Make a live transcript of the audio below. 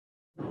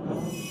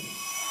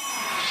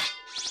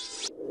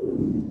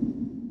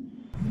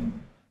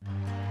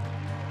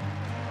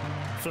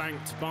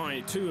Flanked by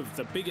two of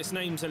the biggest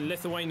names in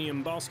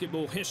Lithuanian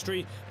basketball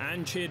history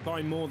and cheered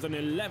by more than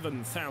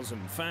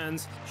 11,000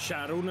 fans,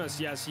 Sarunas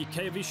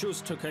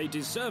Jasikevicius took a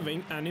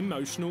deserving and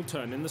emotional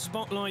turn in the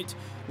spotlight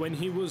when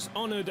he was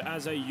honoured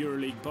as a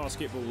Euroleague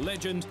Basketball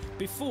Legend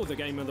before the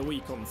game of the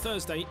week on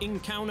Thursday in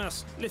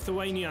Kaunas,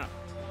 Lithuania.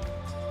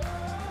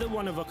 The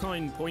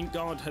one-of-a-kind point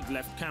guard had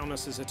left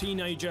Kaunas as a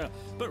teenager,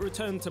 but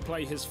returned to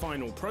play his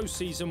final pro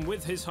season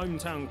with his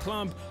hometown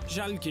club,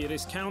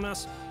 Žalgiris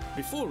Kaunas,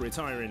 before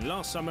retiring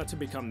last summer to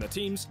become the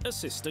team's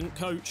assistant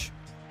coach.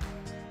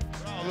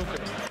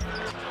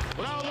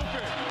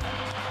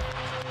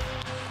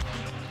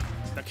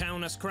 The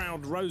Kaunas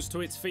crowd rose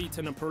to its feet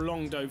in a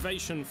prolonged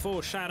ovation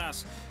for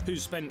Saras, who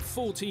spent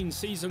 14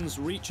 seasons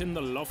reaching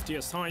the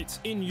loftiest heights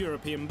in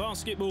European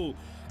basketball,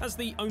 as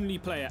the only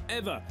player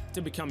ever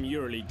to become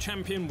Euroleague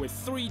champion with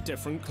 3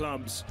 different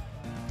clubs.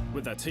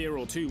 With a tear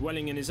or two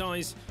welling in his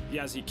eyes,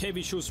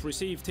 Jasikevicius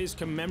received his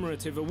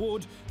commemorative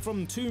award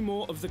from 2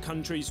 more of the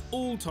country's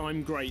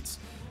all-time greats,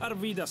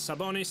 Arvydas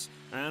Sabonis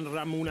and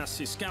Sarunas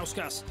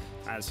Jasikevicius,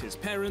 as his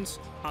parents,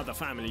 other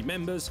family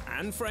members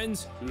and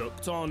friends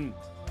looked on.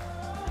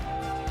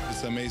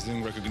 It's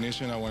amazing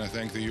recognition. I want to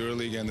thank the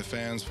EuroLeague and the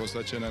fans for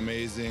such an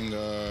amazing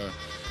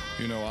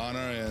honor,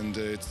 and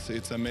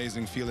it's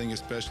amazing feeling,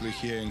 especially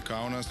here in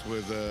Kaunas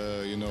with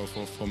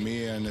for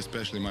me and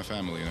especially my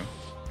family.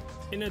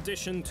 In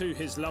addition to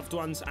his loved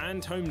ones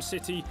and home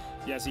city,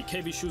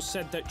 Jasikevicius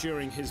said that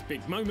during his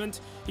big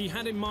moment, he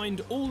had in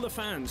mind all the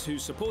fans who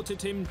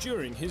supported him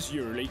during his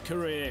EuroLeague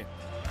career.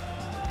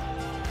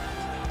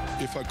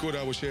 If I could,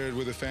 I would share it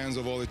with the fans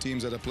of all the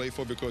teams that I play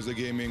for, because they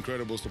gave me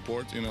incredible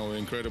support,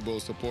 incredible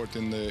support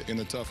in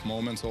the tough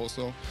moments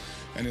also,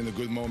 and in the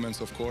good moments,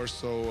 of course.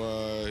 So,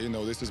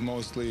 this is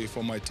mostly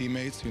for my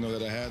teammates,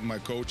 that I had, my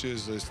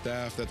coaches, the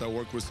staff, that I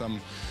work with some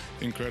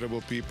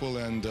incredible people,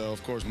 and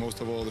of course, most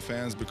of all the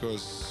fans,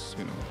 because,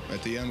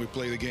 at the end, we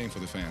play the game for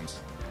the fans.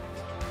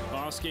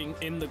 Basking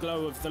in the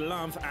glow of the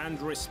love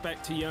and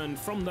respect he earned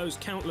from those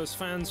countless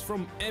fans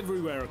from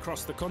everywhere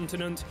across the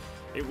continent,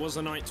 it was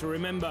a night to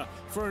remember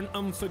for an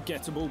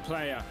unforgettable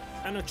player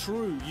and a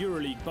true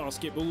EuroLeague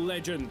basketball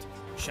legend,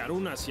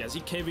 Sarunas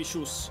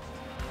Jasikevicius.